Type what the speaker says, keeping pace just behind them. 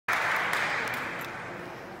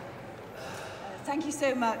Thank you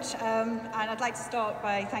so much, and I'd like to start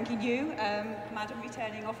by thanking you, Madam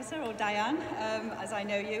Returning Officer, or Diane, as I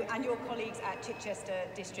know you, and your colleagues at Chichester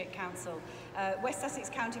District Council, West Sussex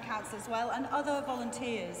County Council as well, and other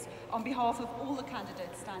volunteers on behalf of all the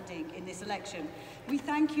candidates standing in this election. We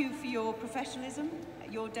thank you for your professionalism,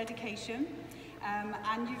 your dedication,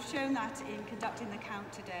 and you've shown that in conducting the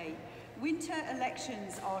count today. Winter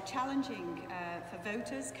elections are challenging for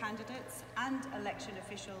voters, candidates and election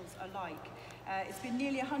officials alike. It's been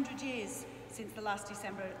nearly 100 years since the last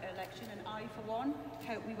December election, and I, for one,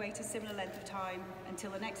 hope we wait a similar length of time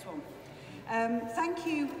until the next one. Thank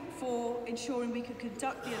you for ensuring we could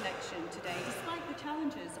conduct the election today, despite the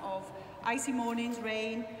challenges of icy mornings,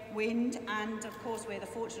 rain, wind, and of course we're the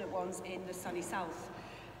fortunate ones in the sunny south.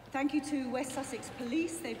 Thank you to West Sussex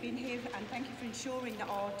Police, they've been here, and thank you for ensuring that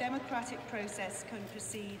our democratic process can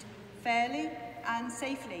proceed fairly and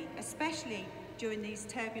safely, especially during these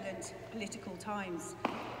turbulent political times.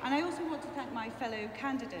 And I also want to thank my fellow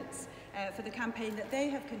candidates for the campaign that they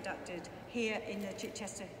have conducted here in the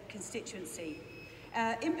Chichester constituency.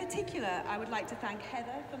 In particular, I would like to thank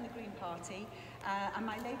Heather from the Green Party and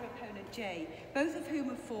my Labour opponent Jay, both of whom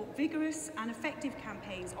have fought vigorous and effective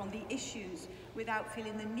campaigns on the issues without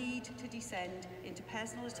feeling the need to descend into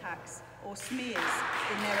personal attacks or smears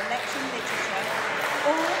in their election literature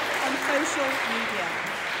or on social media.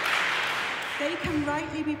 They can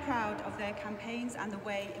rightly be proud of their campaigns and the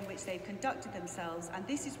way in which they've conducted themselves, and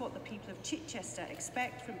this is what the people of Chichester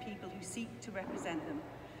expect from people who seek to represent them.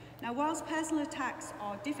 Now, whilst personal attacks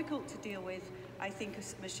are difficult to deal with, I think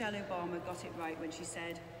Michelle Obama got it right when she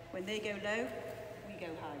said, when they go low, we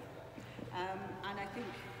go high. And I think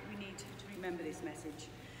we need to remember this message.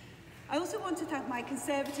 I also want to thank my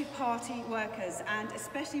Conservative Party workers, and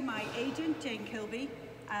especially my agent, Jane Kilby,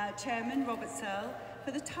 Chairman Robert Searle,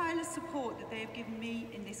 for the tireless support that they have given me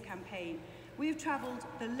in this campaign. We have travelled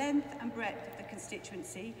the length and breadth of the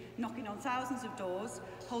constituency, knocking on thousands of doors,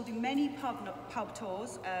 holding many pub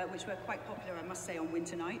tours, which were quite popular, I must say, on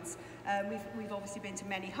winter nights. We've obviously been to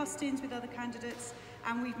many hustings with other candidates,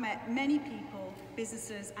 and we've met many people,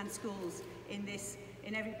 businesses and schools in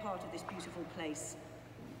every part of this beautiful place.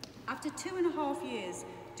 After 2.5 years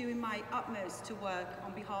doing my utmost to work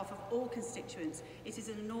on behalf of all constituents, it is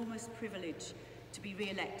an enormous privilege to be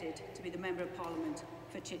re-elected to be the Member of Parliament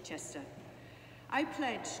for Chichester. I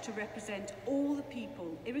pledge to represent all the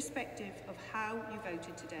people, irrespective of how you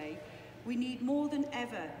voted today. We need more than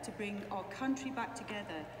ever to bring our country back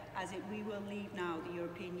together as we will leave now the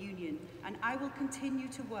European Union, and I will continue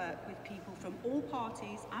to work with people from all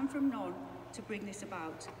parties and from none to bring this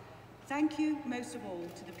about. Thank you most of all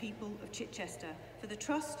to the people of Chichester for the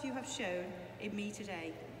trust you have shown in me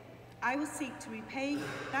today. I will seek to repay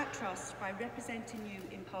that trust by representing you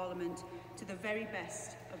in Parliament to the very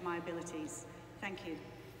best of my abilities. Thank you.